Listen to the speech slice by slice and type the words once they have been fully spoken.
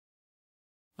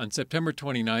On September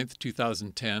 29,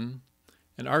 2010,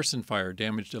 an arson fire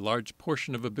damaged a large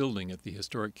portion of a building at the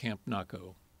historic Camp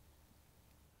Naco.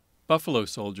 Buffalo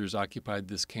soldiers occupied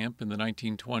this camp in the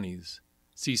 1920s,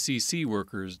 CCC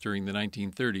workers during the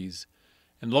 1930s,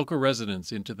 and local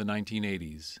residents into the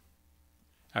 1980s.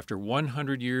 After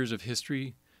 100 years of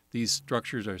history, these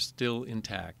structures are still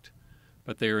intact,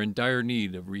 but they are in dire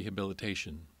need of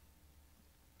rehabilitation.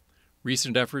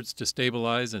 Recent efforts to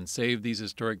stabilize and save these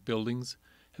historic buildings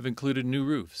have included new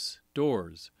roofs,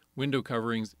 doors, window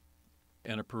coverings,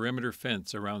 and a perimeter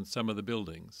fence around some of the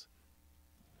buildings.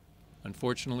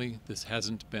 Unfortunately, this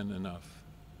hasn't been enough.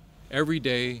 Every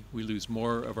day, we lose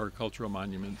more of our cultural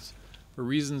monuments for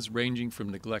reasons ranging from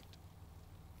neglect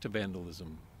to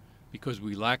vandalism, because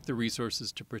we lack the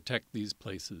resources to protect these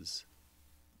places.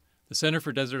 The Center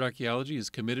for Desert Archaeology is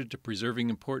committed to preserving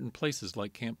important places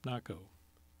like Camp Naco.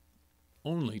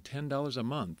 Only $10 a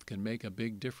month can make a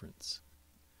big difference.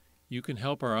 You can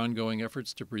help our ongoing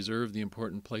efforts to preserve the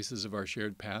important places of our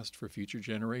shared past for future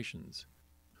generations.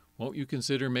 Won't you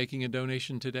consider making a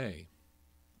donation today?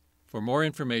 For more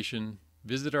information,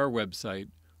 visit our website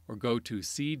or go to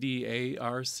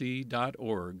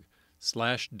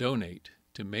cdarc.org/donate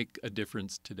to make a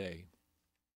difference today.